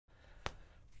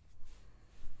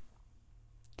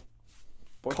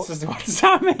What does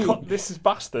that mean? This is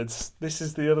bastards. This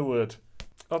is the other word.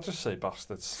 I'll just say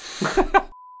bastards.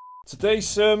 Today's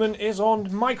sermon is on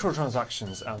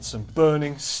microtransactions and some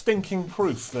burning, stinking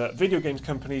proof that video games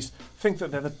companies think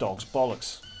that they're the dog's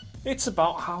bollocks. It's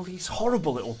about how these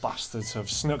horrible little bastards have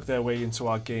snuck their way into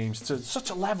our games to such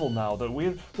a level now that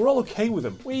we're all okay with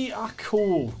them. We are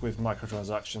cool with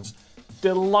microtransactions,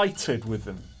 delighted with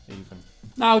them even.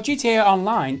 Now, GTA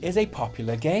Online is a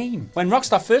popular game. When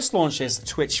Rockstar first launched its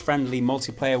Twitch-friendly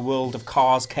multiplayer world of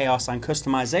cars, chaos and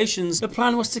customizations, the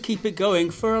plan was to keep it going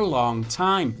for a long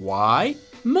time. Why?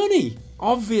 Money!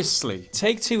 Obviously.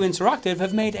 TakeTwo Interactive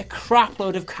have made a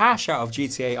crapload of cash out of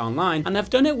GTA Online and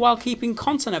have done it while keeping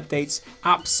content updates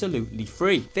absolutely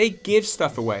free. They give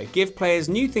stuff away, give players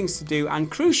new things to do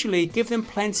and crucially give them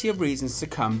plenty of reasons to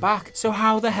come back. So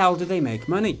how the hell do they make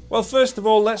money? Well, first of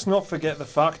all, let's not forget the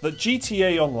fact that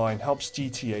GTA Online helps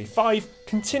GTA 5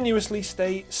 continuously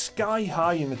stay sky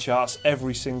high in the charts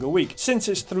every single week, since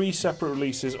its 3 separate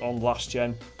releases on last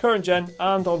gen, current gen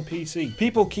and on PC.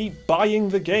 People keep buying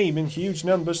the game in huge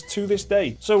numbers to this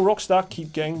day, so Rockstar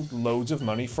keep getting loads of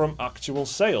money from actual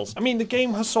sales. I mean, the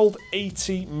game has sold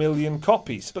 80 million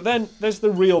copies, but then there's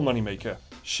the real moneymaker.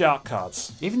 Shark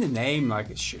cards. Even the name, like,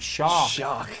 it's shark.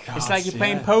 Shark cards. It's like you're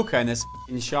playing poker and there's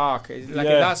shark. Like,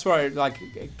 that's where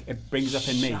it brings up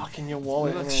in me. Shark in your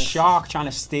wallet. Like shark trying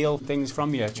to steal things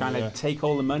from you, trying to take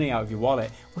all the money out of your wallet,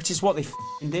 which is what they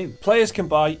do. Players can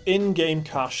buy in-game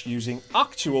cash using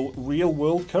actual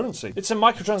real-world currency. It's a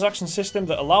microtransaction system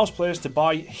that allows players to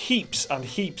buy heaps and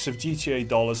heaps of GTA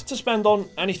dollars to spend on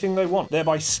anything they want,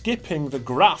 thereby skipping the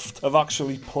graft of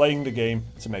actually playing the game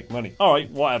to make money. Alright,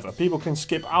 whatever. People can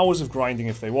skip hours of grinding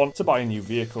if they want to buy a new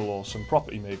vehicle or some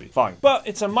property maybe. Fine. But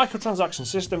it's a microtransaction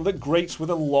system that grates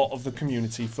with a lot of the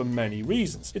community for many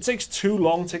reasons. It takes too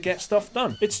long to get stuff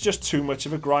done. It's just too much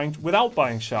of a grind without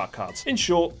buying shark cards. In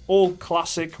short, all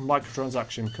classic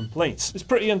microtransaction complaints. It's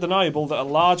pretty undeniable that a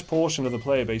large portion of the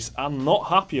player base are not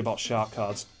happy about shark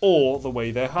cards or the way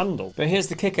they're handled. But here's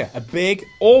the kicker. A big,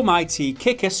 almighty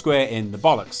kicker square in the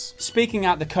bollocks. Speaking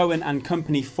at the Cohen and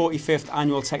Company 45th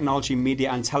Annual Technology,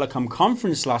 Media and Telecom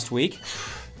Conference last week,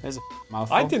 there's a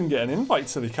mouthful. I didn't get an invite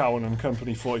to the Cowen and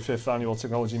Company 45th Annual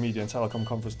Technology, Media and Telecom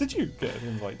Conference. Did you get an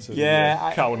invite to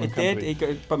the Cowen and Company?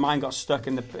 Did, but mine got stuck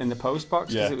in the post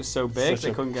box because it was so big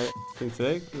they couldn't get it through.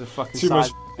 It was a fucking too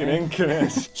much ink in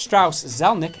it. Strauss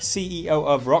Zelnick, CEO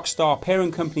of Rockstar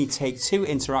parent company TakeTwo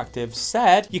Interactive,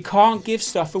 said, "You can't give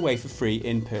stuff away for free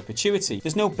in perpetuity.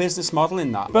 There's no business model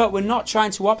in that. But we're not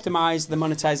trying to optimize the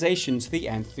monetization to the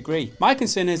nth degree. My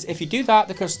concern is if you do that,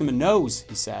 the customer knows,"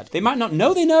 he said. "They might not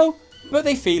know they know, but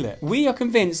they feel it. We are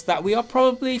convinced that we are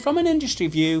probably, from an industry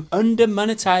view,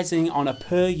 under-monetising on a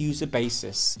per-user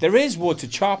basis. There is wood to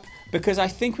chop, because I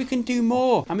think we can do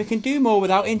more, and we can do more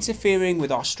without interfering with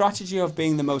our strategy of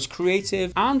being the most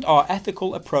creative and our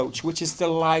ethical approach, which is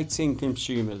delighting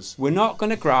consumers. We're not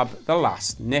going to grab the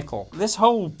last nickel." This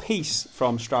whole piece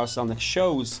from Strauss Zelnick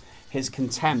shows his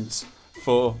contempt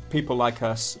for people like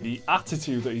us. The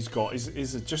attitude that he's got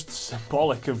is just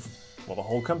symbolic of what the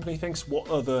whole company thinks, what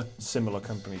other similar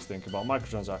companies think about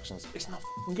microtransactions. It's not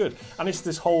f***ing good. And it's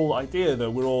this whole idea that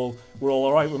we're all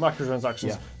alright with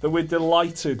microtransactions, that we're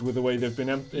delighted with the way they've been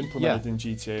implemented in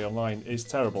GTA Online is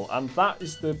terrible. And that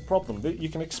is the problem. You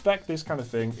can expect this kind of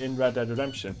thing in Red Dead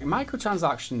Redemption.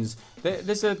 Microtransactions,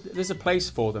 there's a place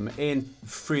for them in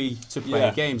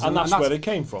free-to-play games. And that's where they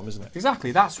came from, isn't it?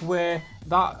 Exactly. That's where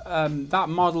that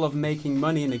model of making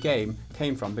money in a game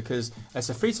came from, because it's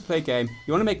a free-to-play game.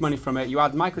 You want to make money from it, you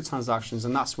add microtransactions,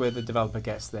 and that's where the developer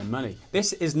gets their money.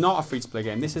 This is not a free-to-play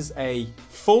game. This is a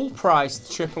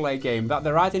full-priced AAA game that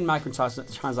they're adding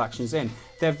microtransactions in.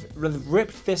 They've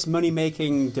ripped this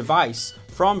money-making device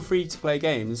from free-to-play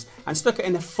games and stuck it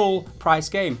in a full-price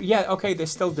game. Yeah, okay, they're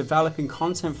still developing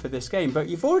content for this game, but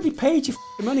you've already paid your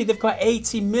money. They've got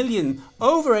 80 million,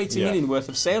 over 80 million worth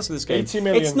of sales for this game. 80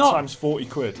 million times 40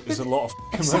 quid is a lot of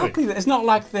money. Exactly. It's not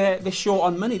like they're short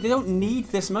on money. They don't need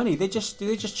this money. They're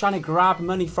just trying to grab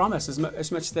money from us as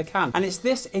much as they can. And it's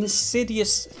this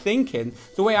insidious thinking.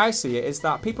 The way I see it is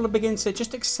that people are beginning to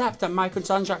just accept that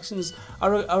microtransactions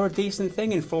are a decent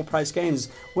thing in full-price games,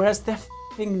 whereas they're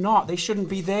not. They shouldn't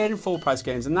be there in full-price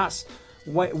games, and that's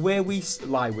where we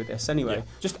lie with this anyway.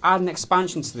 Just add an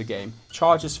expansion to the game,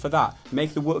 charge us for that,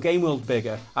 make the game world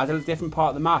bigger, add a different part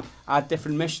of the map, add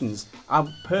different missions.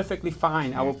 I'm perfectly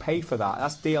fine. I will pay for that.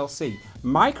 That's DLC.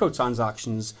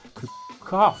 Microtransactions could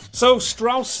f*** off. So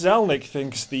Strauss Zelnick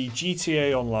thinks the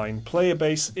GTA Online player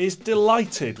base is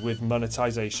delighted with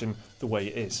monetization the way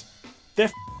it is. They're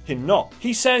f***ing not.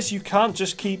 He says you can't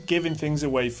just keep giving things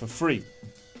away for free.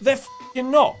 They're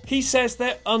f***ing not. He says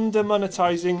they're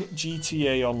under-monetising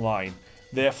GTA Online.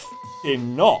 They're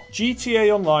f***ing not.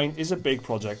 GTA Online is a big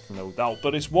project, no doubt,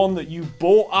 but it's one that you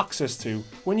bought access to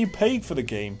when you paid for the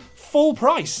game. Full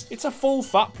price. It's a full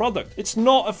fat product. It's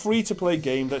not a free-to-play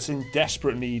game that's in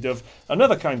desperate need of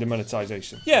another kind of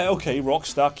monetization. Yeah, okay,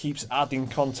 Rockstar keeps adding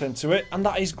content to it, and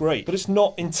that is great, but it's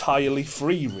not entirely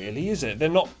free, really, is it? They're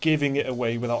not giving it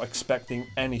away without expecting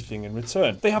anything in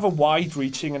return. They have a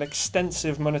wide-reaching and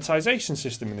extensive monetization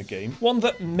system in the game, one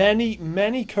that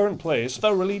many current players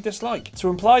thoroughly dislike. To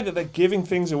imply that they're giving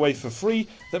things away for free,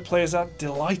 that players are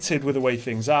delighted with the way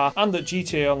things are, and that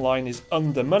GTA Online is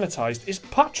under-monetized is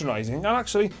patronising and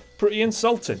actually pretty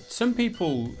insulting. Some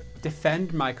people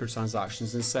defend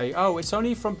microtransactions and say, oh, it's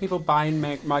only from people buying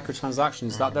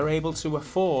microtransactions that they're able to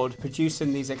afford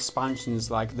producing these expansions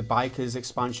like the bikers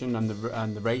expansion and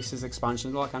the races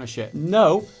expansion, all that kind of shit.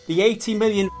 No, the 80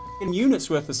 million units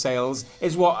worth of sales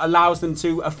is what allows them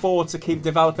to afford to keep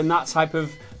developing that type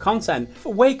of content.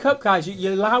 Wake up, guys.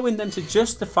 You're allowing them to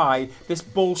justify this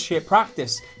bullshit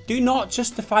practice. Do not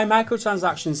justify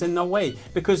microtransactions in no way,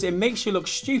 because it makes you look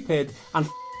stupid and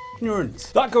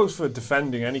ignorant. That goes for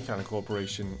defending any kind of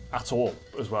corporation at all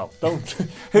as well. Don't.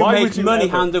 Who makes money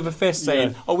hand over fist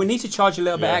saying, oh, we need to charge a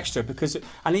little bit extra because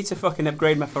I need to fucking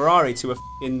upgrade my Ferrari to a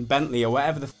fucking Bentley or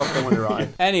whatever the fuck they want to ride.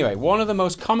 Anyway, one of the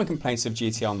most common complaints of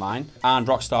GTA Online, and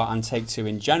Rockstar and Take-Two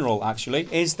in general actually,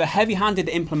 is the heavy-handed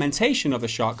implementation of the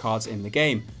shark cards in the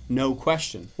game. No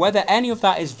question. Whether any of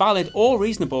that is valid or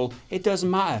reasonable, it doesn't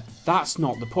matter. That's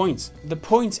not the point. The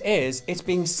point is, it's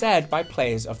being said by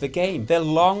players of the game. They're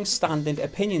long-standing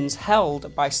opinions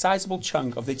held by a sizable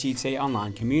chunk of the GTA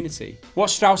Online community. What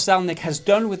Strauss Zelnick has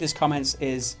done with his comments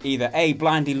is either A,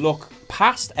 blindly look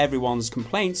past everyone's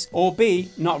complaints, or B,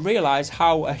 not realise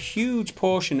how a huge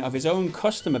portion of his own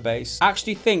customer base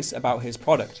actually thinks about his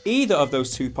product. Either of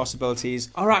those two possibilities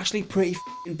are actually pretty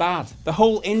f***ing bad. The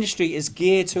whole industry is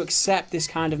geared to accept this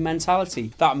kind of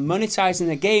mentality, that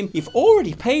monetizing a game you've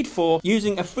already paid for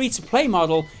using a free-to-play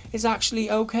model is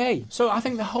actually okay. So I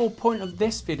think the whole point of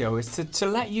this video is to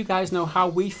let you guys know how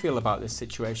we feel about this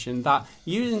situation, that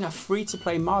using a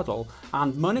free-to-play model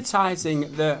and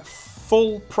monetizing the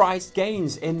full price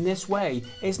games in this way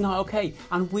is not okay,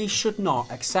 and we should not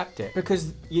accept it,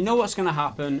 because you know what's going to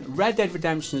happen. Red Dead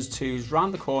Redemption 2 is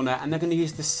around the corner and they're going to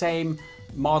use the same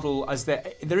model as they're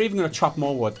even going to chop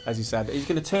more wood, as he said. He's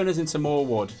going to turn us into more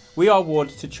wood. We are wood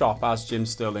to chop, as Jim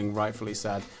Sterling rightfully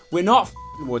said. We're not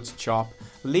wood to chop.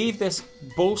 Leave this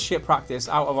bullshit practice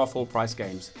out of our full price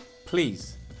games,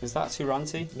 please. Is that too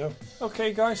ranty? No.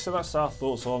 Okay guys, so that's our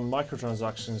thoughts on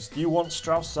microtransactions. Do you want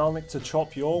Strauss Zelnick to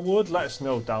chop your wood? Let us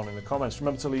know down in the comments.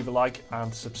 Remember to leave a like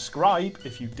and subscribe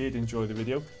if you did enjoy the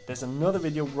video. There's another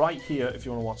video right here if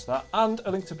you want to watch that, and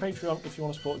a link to Patreon if you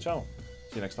want to support the channel.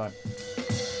 See you next time.